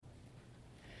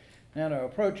Now, to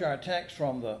approach our text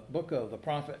from the book of the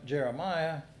prophet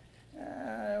Jeremiah,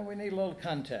 we need a little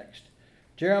context.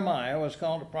 Jeremiah was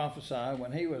called to prophesy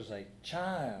when he was a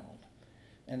child.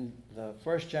 In the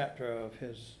first chapter of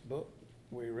his book,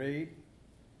 we read,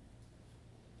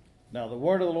 "Now the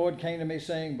word of the Lord came to me,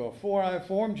 saying, Before I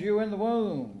formed you in the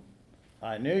womb,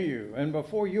 I knew you, and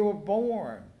before you were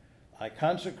born, I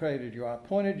consecrated you, I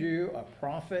appointed you a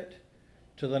prophet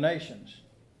to the nations."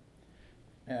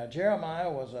 Now,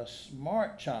 Jeremiah was a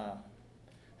smart child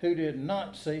who did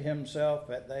not see himself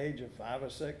at the age of 5 or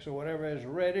 6 or whatever as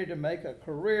ready to make a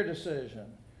career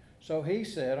decision. So he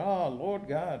said, "Oh, Lord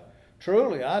God,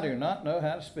 truly I do not know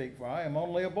how to speak, for I am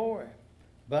only a boy."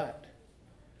 But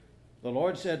the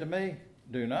Lord said to me,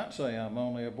 "Do not say I'm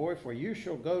only a boy, for you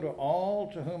shall go to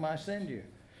all to whom I send you,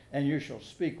 and you shall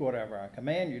speak whatever I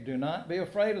command you. Do not be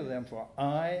afraid of them, for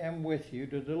I am with you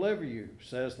to deliver you,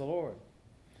 says the Lord."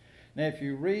 Now, if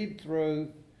you read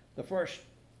through the first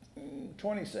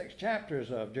 26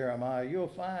 chapters of Jeremiah, you'll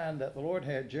find that the Lord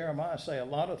had Jeremiah say a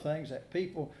lot of things that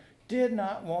people did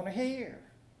not want to hear,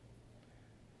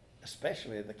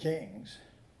 especially the kings.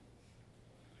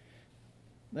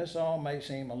 This all may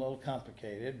seem a little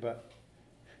complicated, but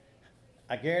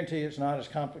I guarantee it's not as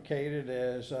complicated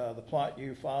as the plot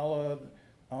you followed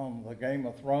on the Game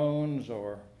of Thrones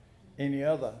or any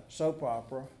other soap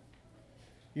opera.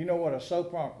 You know what a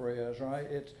soap opera is, right?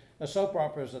 A soap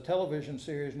opera is a television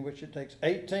series in which it takes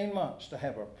 18 months to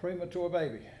have a premature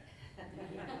baby.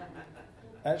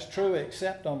 That's true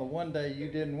except on the one day you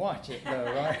didn't watch it, though,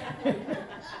 right?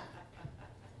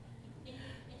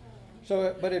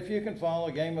 But if you can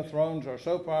follow Game of Thrones or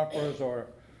soap operas or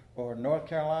North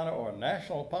Carolina or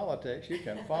national politics, you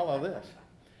can follow this.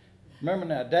 Remember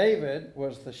now, David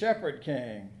was the shepherd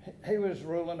king. He was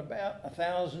ruling about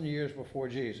 1,000 years before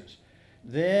Jesus.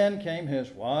 Then came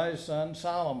his wise son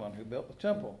Solomon, who built the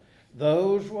temple.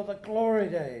 Those were the glory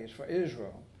days for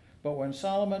Israel. But when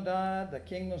Solomon died, the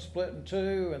kingdom split in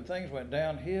two and things went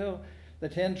downhill. The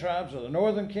 10 tribes of the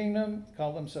northern kingdom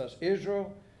called themselves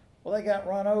Israel. Well, they got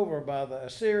run over by the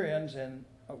Assyrians in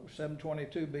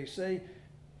 722 BC,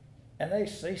 and they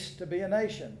ceased to be a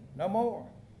nation, no more.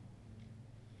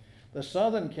 The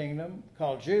southern kingdom,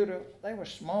 called Judah, they were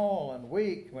small and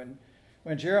weak.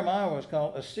 When Jeremiah was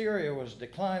called, Assyria was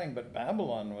declining, but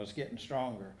Babylon was getting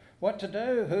stronger. What to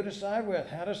do? Who to side with?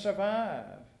 How to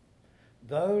survive?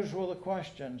 Those were the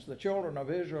questions the children of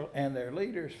Israel and their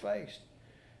leaders faced.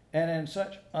 And in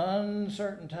such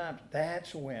uncertain times,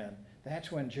 that's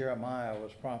when Jeremiah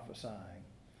was prophesying.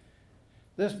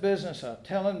 This business of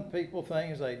telling people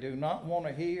things they do not want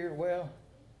to hear, well,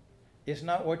 it's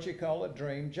not what you call a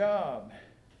dream job.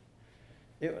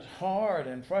 It was hard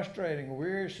and frustrating,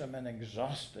 wearisome and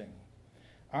exhausting.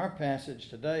 Our passage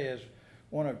today is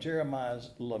one of Jeremiah's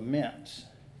laments.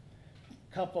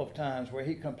 A couple of times where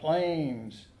he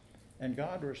complains and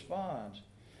God responds.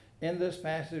 In this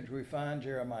passage we find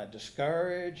Jeremiah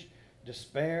discouraged,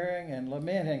 despairing, and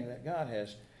lamenting that God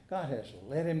has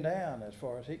let him down as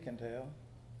far as he can tell.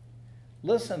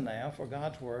 Listen now for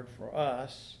God's word for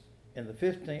us in the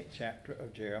 15th chapter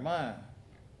of Jeremiah.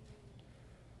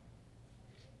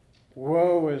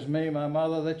 "Woe is me, my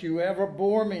mother, that you ever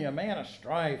bore me, a man of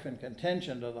strife and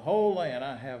contention to the whole land.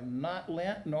 I have not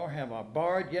lent, nor have I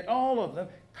borrowed, yet all of them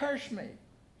curse me.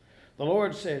 The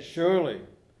Lord says, surely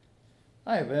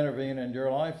I have intervened in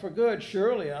your life for good.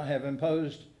 Surely I have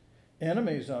imposed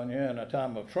enemies on you in a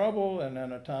time of trouble and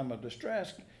in a time of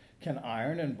distress. Can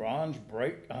iron and bronze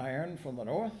break iron from the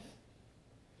north?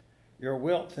 Your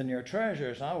wealth and your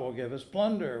treasures I will give as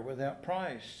plunder without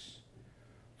price.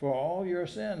 For all your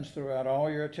sins throughout all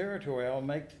your territory,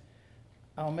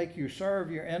 I'll make you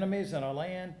serve your enemies in a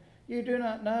land you do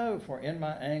not know, for in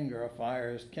my anger a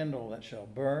fire is kindled that shall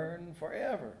burn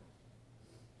forever."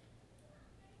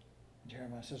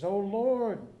 Jeremiah says, "Oh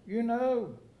Lord, you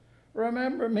know,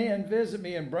 remember me and visit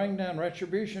me and bring down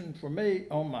retribution for me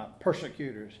on my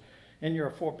persecutors. In your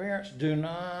forbearance, do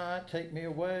not take me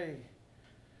away.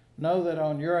 Know that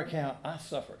on your account I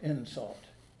suffer insult.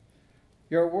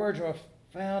 Your words were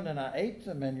found and I ate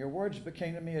them, and your words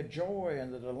became to me a joy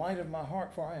and the delight of my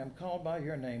heart, for I am called by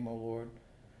your name, O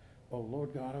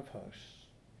Lord God of hosts.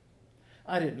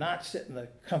 I did not sit in the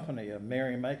company of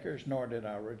merrymakers, nor did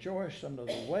I rejoice under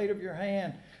the weight of your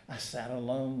hand. I sat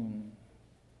alone,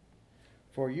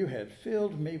 for you had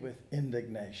filled me with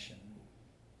indignation.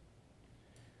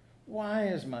 Why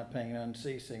is my pain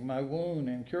unceasing, my wound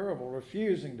incurable,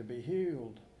 refusing to be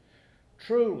healed?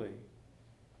 Truly,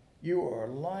 you are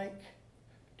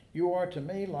to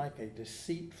me like a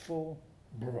deceitful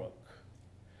brook,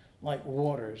 like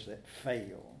waters that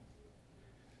fail.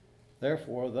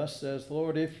 Therefore, thus says the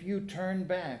Lord, if you turn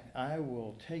back, I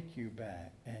will take you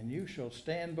back, and you shall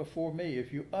stand before me.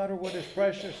 If you utter what is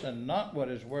precious and not what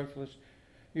is worthless,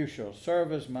 you shall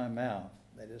serve as my mouth,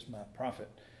 that is my prophet.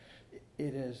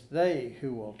 It is they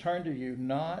who will turn to you,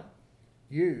 not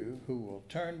you who will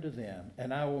turn to them.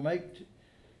 And I will make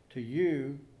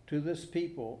to this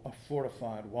people, a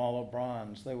fortified wall of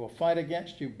bronze. They will fight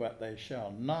against you, but they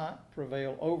shall not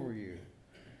prevail over you.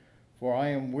 For I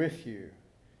am with you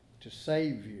to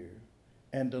save you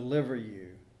and deliver you,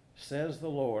 says the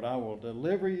Lord. I will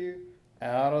deliver you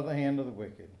out of the hand of the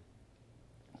wicked,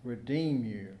 redeem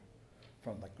you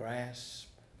from the grasp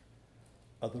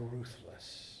of the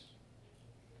ruthless.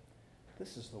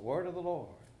 This is the word of the Lord.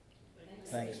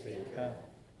 Thanks be to God.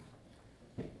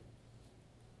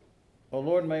 O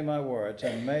Lord, may my words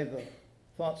and may the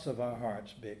thoughts of our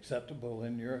hearts be acceptable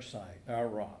in your sight, our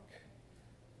rock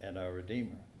and our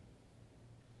Redeemer.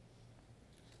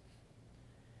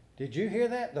 Did you hear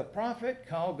that? The prophet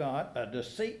called God a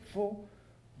deceitful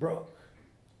brook.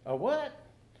 A what?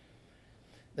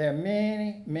 There are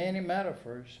many, many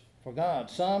metaphors for God.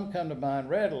 Some come to mind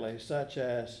readily, such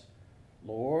as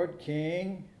Lord,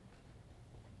 King,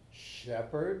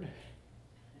 Shepherd,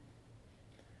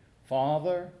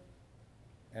 Father,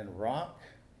 and Rock.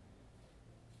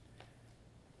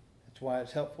 That's why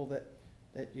it's helpful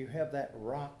that you have that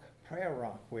rock, prayer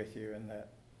rock with you in that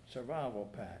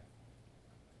survival pack.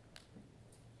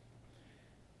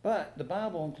 But the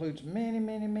Bible includes many,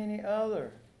 many, many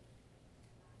other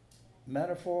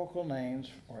metaphorical names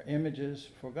or images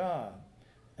for God.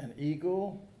 An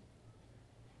eagle,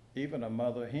 even a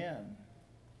mother hen.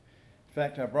 In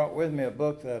fact, I brought with me a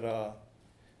book that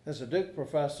there's a Duke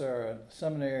professor at a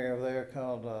seminary over there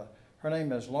called, her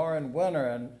name is Lauren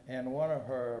Winter, and one of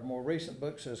her more recent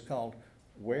books is called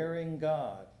Wearing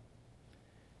God.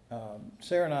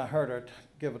 Sarah and I heard her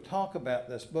give a talk about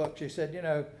this book. She said, you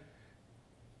know,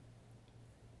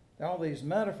 there are all these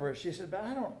metaphors. She said, but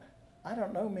I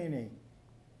don't know many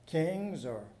kings,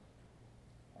 or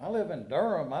I live in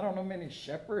Durham. I don't know many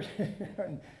shepherds,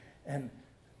 and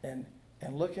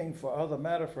looking for other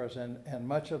metaphors. And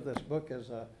much of this book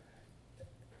is a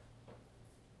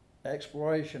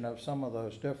exploration of some of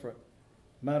those different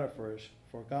metaphors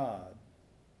for God.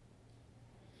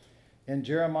 In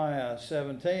Jeremiah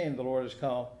 17, the Lord is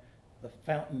called the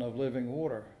fountain of living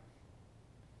water.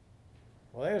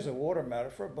 Well, there's a water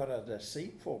metaphor, but a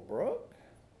deceitful brook?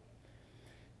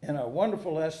 In a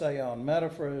wonderful essay on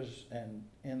metaphors and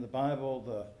in the Bible,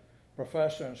 the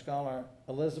professor and scholar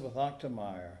Elizabeth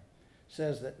Ochtermeyer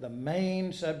says that the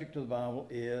main subject of the Bible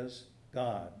is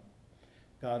God,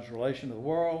 God's relation to the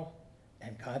world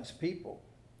and God's people.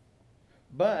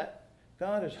 But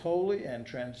God is holy and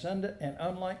transcendent and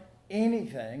unlike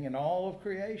anything in all of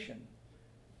creation.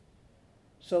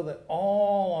 So that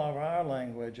all of our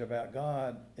language about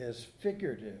God is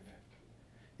figurative.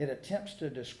 It attempts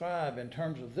to describe in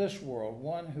terms of this world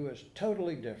one who is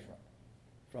totally different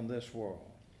from this world.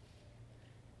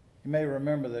 You may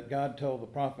remember that God told the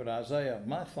prophet Isaiah,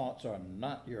 my thoughts are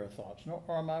not your thoughts, nor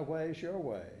are my ways your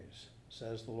ways,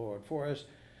 says the Lord. For as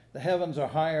the heavens are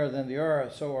higher than the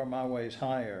earth, so are my ways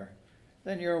higher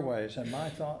than your ways, and my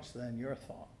thoughts than your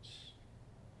thoughts.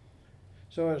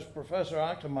 So as Professor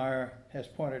Ochtermeyer has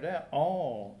pointed out,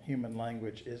 all human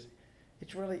language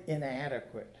it's really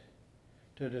inadequate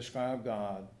to describe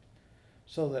God,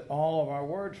 so that all of our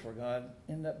words for God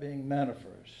end up being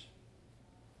metaphors.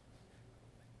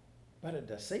 But a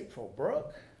deceitful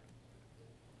brook?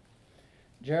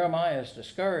 Jeremiah is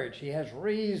discouraged. He has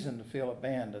reason to feel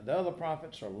abandoned. The other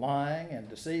prophets are lying and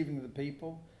deceiving the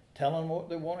people, telling what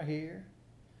they want to hear.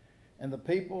 And the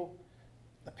people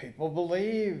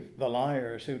believe the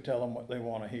liars who tell them what they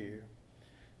want to hear,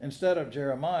 instead of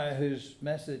Jeremiah, whose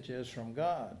message is from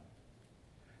God.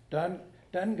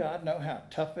 Doesn't God know how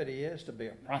tough it is to be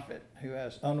a prophet who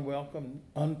has unwelcome,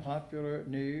 unpopular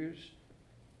news?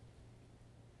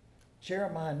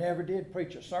 Jeremiah never did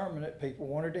preach a sermon that people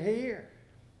wanted to hear.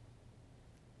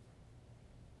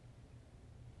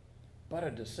 But a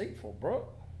deceitful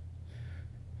brook?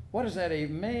 What does that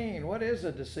even mean? What is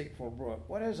a deceitful brook?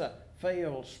 What is a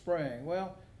failed spring?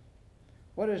 Well,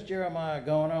 what is Jeremiah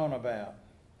going on about?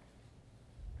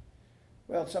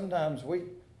 Well, sometimes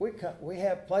we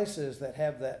have places that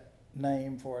have that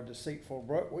name for a deceitful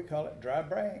brook. We call it Dry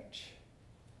Branch.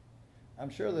 I'm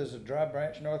sure there's a Dry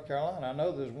Branch in North Carolina. I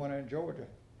know there's one in Georgia.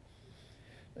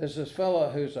 There's this fellow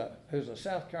who's a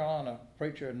South Carolina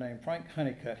preacher named Frank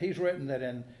Honeycutt. He's written that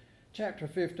in chapter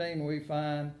 15 we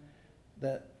find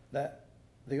that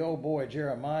the old boy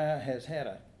Jeremiah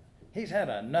he's had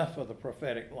enough of the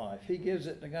prophetic life. He gives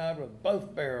it to God with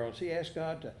both barrels. He asks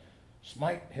God to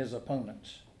smite his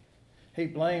opponents. He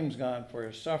blames God for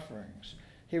his sufferings.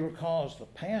 He recalls the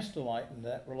past delight in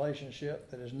that relationship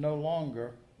that is no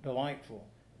longer delightful.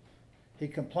 He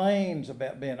complains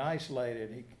about being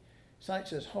isolated. He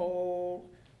cites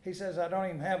he says, I don't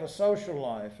even have a social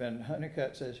life. And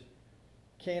Honeycutt says,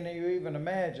 can you even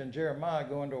imagine Jeremiah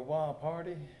going to a wild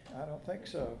party? I don't think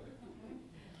so.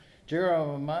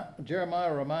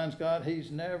 Jeremiah reminds God he's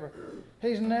never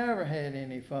had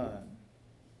any fun.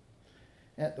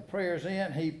 At the prayer's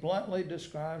end, he bluntly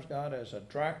describes God as a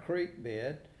dry creek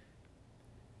bed.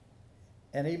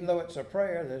 And even though it's a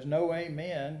prayer, there's no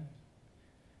amen.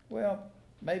 Well,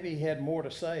 maybe he had more to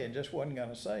say and just wasn't going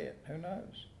to say it. Who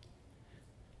knows?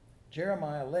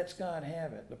 Jeremiah lets God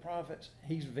have it. The prophets,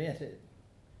 he's vented.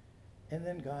 And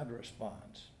then God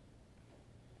responds.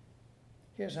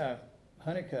 Here's how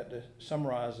Honeycutt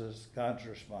summarizes God's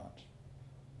response.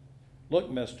 Look,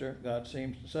 mister, God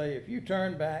seems to say, if you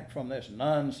turn back from this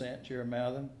nonsense you're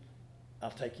mouthing,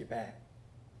 I'll take you back.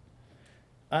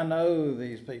 I know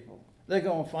these people. They're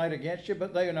going to fight against you,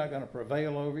 but they are not going to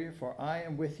prevail over you, for I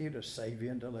am with you to save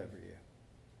you and deliver you.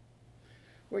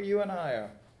 Well, you and I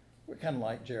we're kind of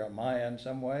like Jeremiah in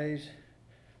some ways.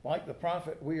 Like the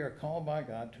prophet, we are called by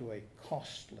God to a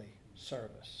costly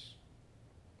service.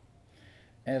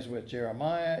 As with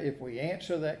Jeremiah, if we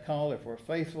answer that call, if we're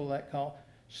faithful to that call,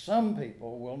 some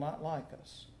people will not like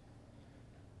us.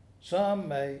 Some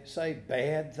may say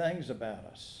bad things about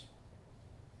us.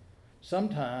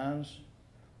 Sometimes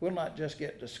we'll not just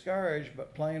get discouraged,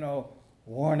 but plain old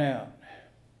worn out.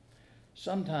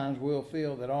 Sometimes we'll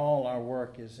feel that all our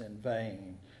work is in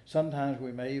vain. Sometimes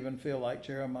we may even feel like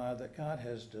Jeremiah that God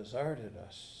has deserted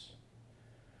us.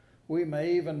 We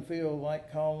may even feel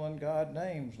like calling God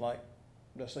names like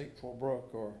deceitful brook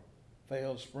or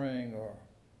failed spring or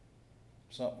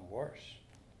something worse.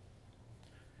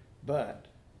 But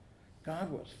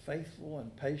God was faithful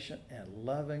and patient and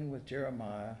loving with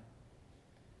Jeremiah.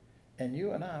 And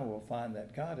you and I will find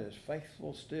that God is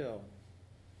faithful still.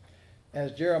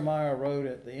 As Jeremiah wrote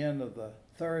at the end of the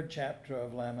 3rd chapter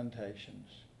of Lamentations,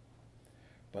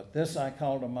 but this I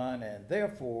call to mind, and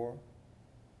therefore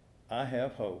I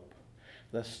have hope.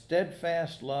 The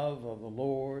steadfast love of the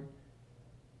Lord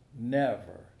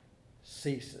never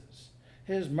ceases.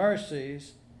 His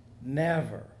mercies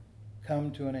never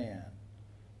come to an end.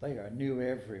 They are new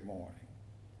every morning.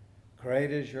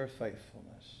 Great is your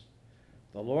faithfulness.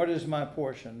 The Lord is my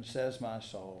portion, says my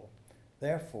soul.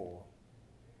 Therefore,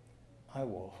 I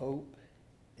will hope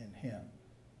in him.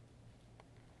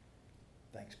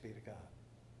 Thanks be to God.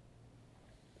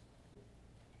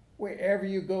 Wherever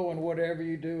you go and whatever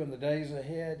you do in the days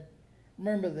ahead,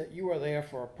 remember that you are there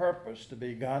for a purpose, to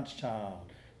be God's child,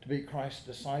 to be Christ's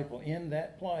disciple in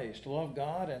that place, to love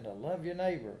God and to love your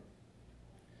neighbor.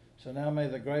 So now may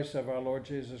the grace of our Lord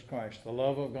Jesus Christ, the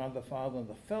love of God the Father, and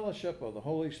the fellowship of the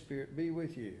Holy Spirit be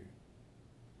with you,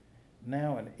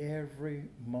 now and every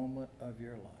moment of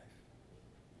your life.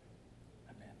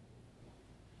 Amen.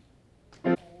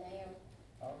 And now,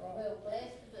 All right. we'll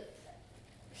bless the book.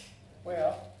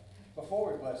 Well,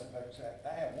 before we bless the book sack,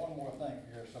 I have one more thing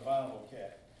for your survival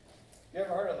kit. You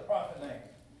ever heard of the prophet named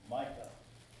Micah?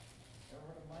 Ever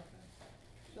heard of Micah?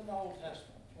 It's in the Old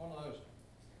Testament. It's one of those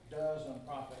dozen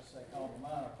prophets they call the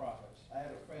minor prophets. I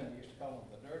had a friend who used to call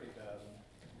them the dirty dozen.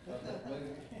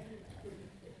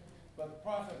 But the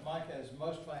prophet Micah is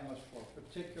most famous for a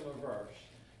particular verse,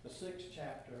 the 6th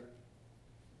chapter,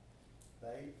 the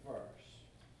 8th verse.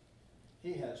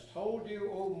 He has told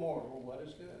you, O mortal, what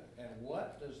is good, and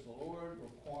what does the Lord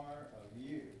require of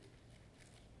you?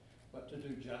 But to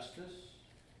do justice,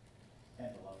 and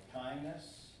to love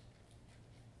kindness,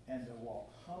 and to walk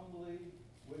humbly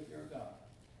with your God.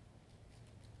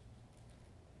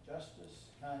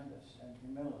 Justice, kindness, and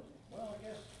humility. Well, I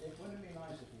guess it wouldn't be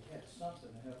nice if you had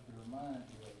something to help you remind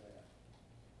you of that.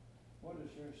 What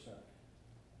does yours say?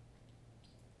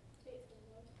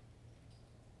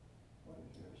 What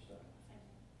does yours say?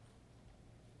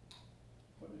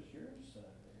 What does yours say,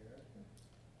 Erica?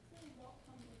 Walk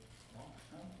humbly. Walk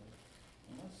humbly.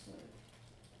 Well, let's see.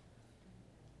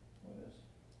 What is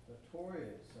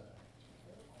Victoria say?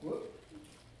 Whoop.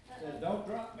 Says, don't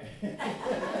drop me.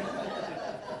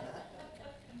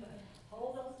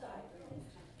 Hold on tight.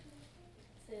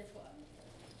 Says what?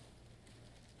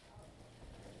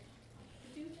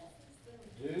 Do justice.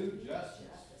 Do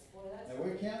justice. Boy, that's. Now,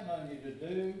 we're counting on you to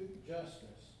do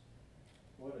justice.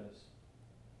 What does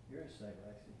yours say,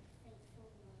 Lacey?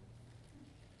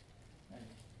 Hey,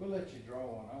 we'll let you draw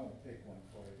one. I won't pick one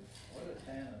for you. What does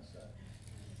Hannah say?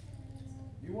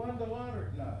 You won the lottery?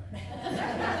 No.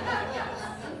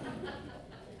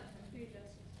 Do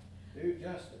justice. Do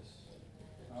justice.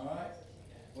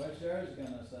 What's yours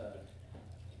gonna say?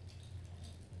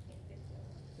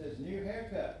 Says new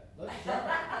haircut. Looks sharp.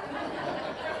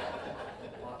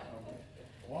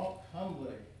 Walk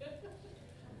humbly.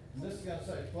 This is gonna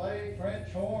say play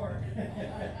French horn.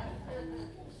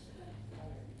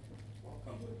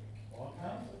 Walk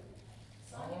humbly.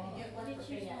 All right. Let me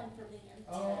choose one for Ben.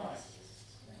 All right.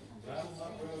 That's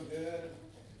not real good.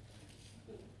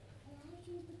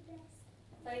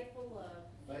 Faithful love.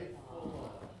 Faithful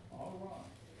love. All right.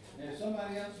 And if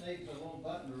somebody else needs a little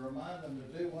button to remind them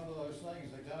to do one of those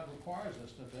things that God requires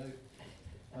us to do,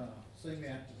 see me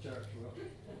after church.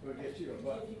 We'll get you a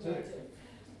button too.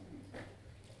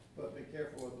 But be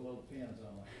careful with the little pins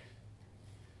on it.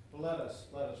 Well, let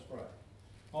us pray.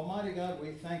 Almighty God,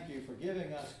 we thank you for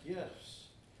giving us gifts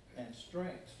and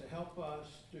strengths to help us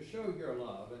to show your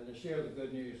love and to share the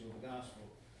good news of the gospel.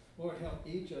 Lord, help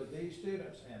each of these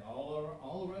students and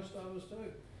all the rest of us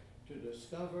too to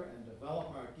discover and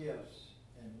develop our gifts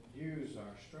and use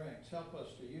our strengths. Help us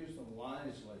to use them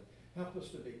wisely. Help us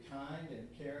to be kind and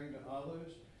caring to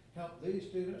others. Help these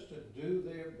students to do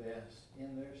their best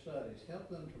in their studies. Help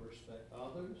them to respect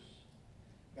others.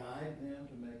 Guide them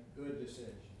to make good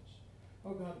decisions.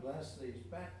 Oh God, bless these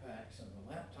backpacks and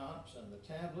the laptops and the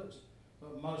tablets,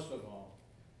 but most of all,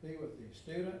 be with these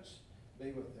students,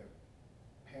 be with their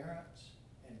parents,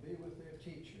 and be with their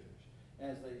teachers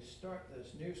as they start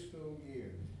this new school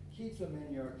year. Keep them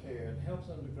in your care and help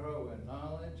them to grow in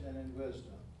knowledge and in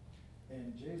wisdom.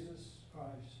 In Jesus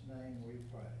Christ's name we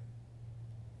pray.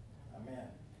 Amen.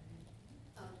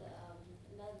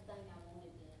 Another thing I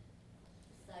wanted to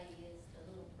say is the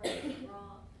little praise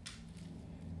rock.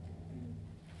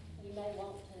 You may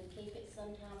want to keep it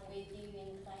sometime with you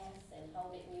in class and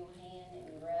hold it in your hand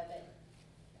and rub it.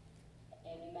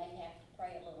 And you may have to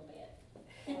pray a little bit.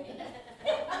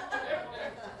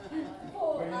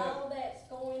 For all that's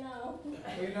going on.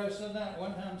 Well, you know,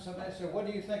 one time somebody said, what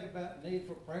do you think about the need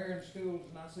for prayer in schools?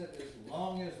 And I said, as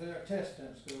long as there are tests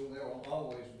in school, there will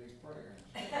always be prayer.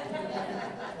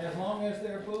 As long as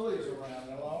there are bullies around,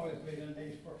 there'll always be the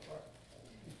need for prayer.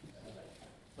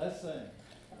 Let's sing.